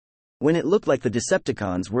When it looked like the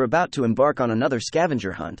Decepticons were about to embark on another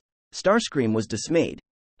scavenger hunt, Starscream was dismayed,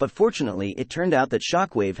 but fortunately it turned out that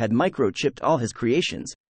Shockwave had microchipped all his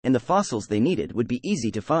creations, and the fossils they needed would be easy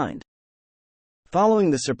to find. Following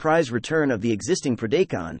the surprise return of the existing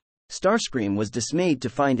Predacon, Starscream was dismayed to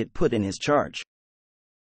find it put in his charge.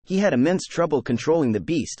 He had immense trouble controlling the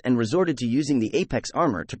beast and resorted to using the Apex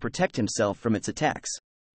armor to protect himself from its attacks.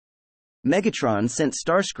 Megatron sent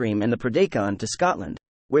Starscream and the Predacon to Scotland,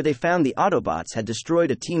 where they found the Autobots had destroyed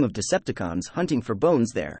a team of Decepticons hunting for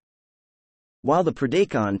bones there. While the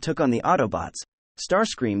Predacon took on the Autobots,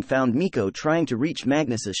 Starscream found Miko trying to reach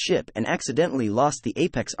Magnus's ship and accidentally lost the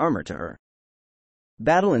Apex armor to her.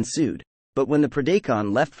 Battle ensued, but when the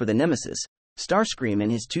Predacon left for the Nemesis, Starscream and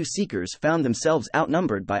his two Seekers found themselves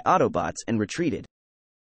outnumbered by Autobots and retreated.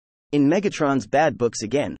 In Megatron's bad books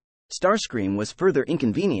again, Starscream was further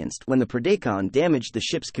inconvenienced when the Predacon damaged the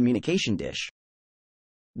ship's communication dish.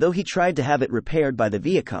 Though he tried to have it repaired by the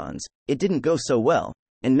Viacons, it didn't go so well,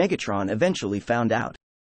 and Megatron eventually found out.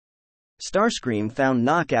 Starscream found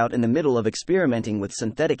Knockout in the middle of experimenting with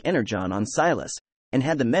synthetic energon on Silas, and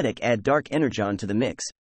had the medic add dark energon to the mix,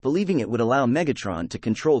 believing it would allow Megatron to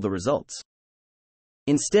control the results.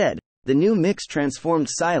 Instead, the new mix transformed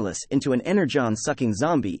Silas into an energon-sucking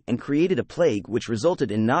zombie and created a plague which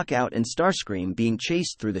resulted in Knockout and Starscream being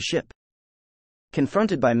chased through the ship.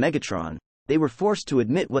 Confronted by Megatron, they were forced to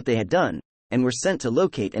admit what they had done, and were sent to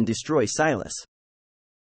locate and destroy Silas.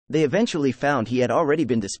 They eventually found he had already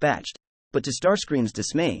been dispatched, but to Starscream's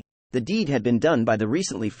dismay, the deed had been done by the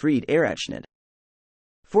recently freed Arachnid.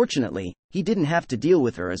 Fortunately, he didn't have to deal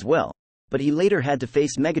with her as well, but he later had to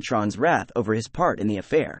face Megatron's wrath over his part in the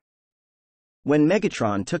affair. When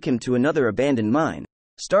Megatron took him to another abandoned mine,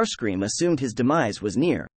 Starscream assumed his demise was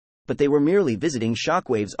near, but they were merely visiting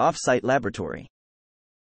Shockwave's off-site laboratory.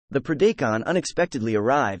 The Predacon unexpectedly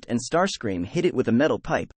arrived and Starscream hit it with a metal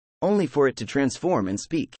pipe, only for it to transform and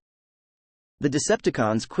speak. The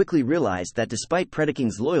Decepticons quickly realized that despite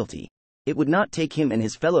Predacon's loyalty, it would not take him and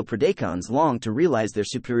his fellow Predacons long to realize their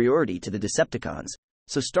superiority to the Decepticons,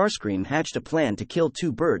 so Starscream hatched a plan to kill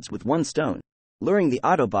two birds with one stone, luring the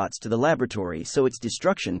Autobots to the laboratory so its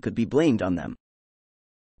destruction could be blamed on them.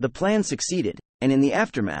 The plan succeeded, and in the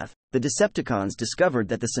aftermath, the Decepticons discovered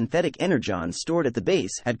that the synthetic energon stored at the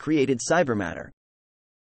base had created cybermatter.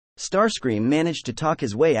 Starscream managed to talk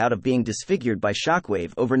his way out of being disfigured by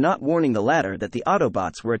Shockwave over not warning the latter that the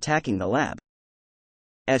Autobots were attacking the lab.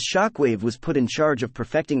 As Shockwave was put in charge of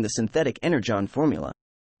perfecting the synthetic energon formula,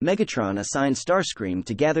 Megatron assigned Starscream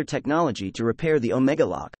to gather technology to repair the Omega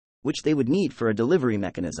Lock, which they would need for a delivery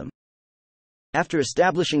mechanism. After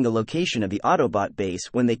establishing the location of the Autobot base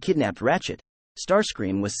when they kidnapped Ratchet,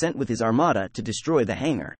 Starscream was sent with his armada to destroy the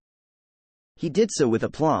hangar. He did so with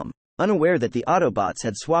aplomb, unaware that the Autobots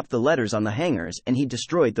had swapped the letters on the hangars and he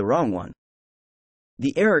destroyed the wrong one.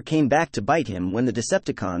 The error came back to bite him when the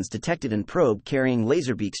Decepticons detected a probe carrying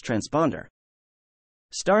Laserbeak's transponder.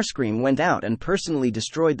 Starscream went out and personally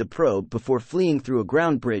destroyed the probe before fleeing through a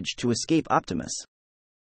ground bridge to escape Optimus.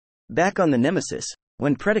 Back on the Nemesis,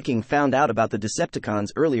 when Predacon found out about the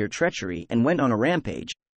Decepticons' earlier treachery and went on a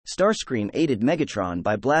rampage, Starscream aided Megatron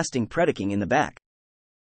by blasting Predacon in the back.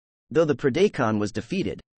 Though the Predacon was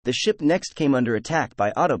defeated, the ship next came under attack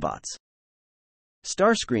by Autobots.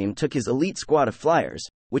 Starscream took his elite squad of flyers,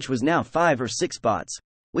 which was now 5 or 6 bots,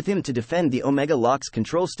 with him to defend the Omega Lock's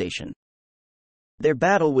control station. Their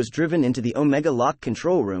battle was driven into the Omega Lock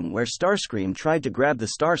control room where Starscream tried to grab the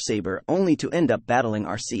Star Saber only to end up battling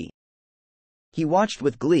RC. He watched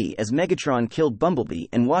with glee as Megatron killed Bumblebee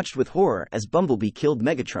and watched with horror as Bumblebee killed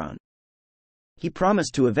Megatron. He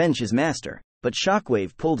promised to avenge his master, but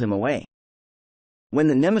Shockwave pulled him away. When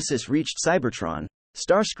the Nemesis reached Cybertron,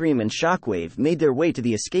 Starscream and Shockwave made their way to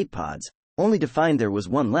the escape pods, only to find there was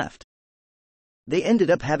one left. They ended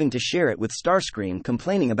up having to share it with Starscream,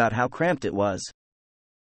 complaining about how cramped it was.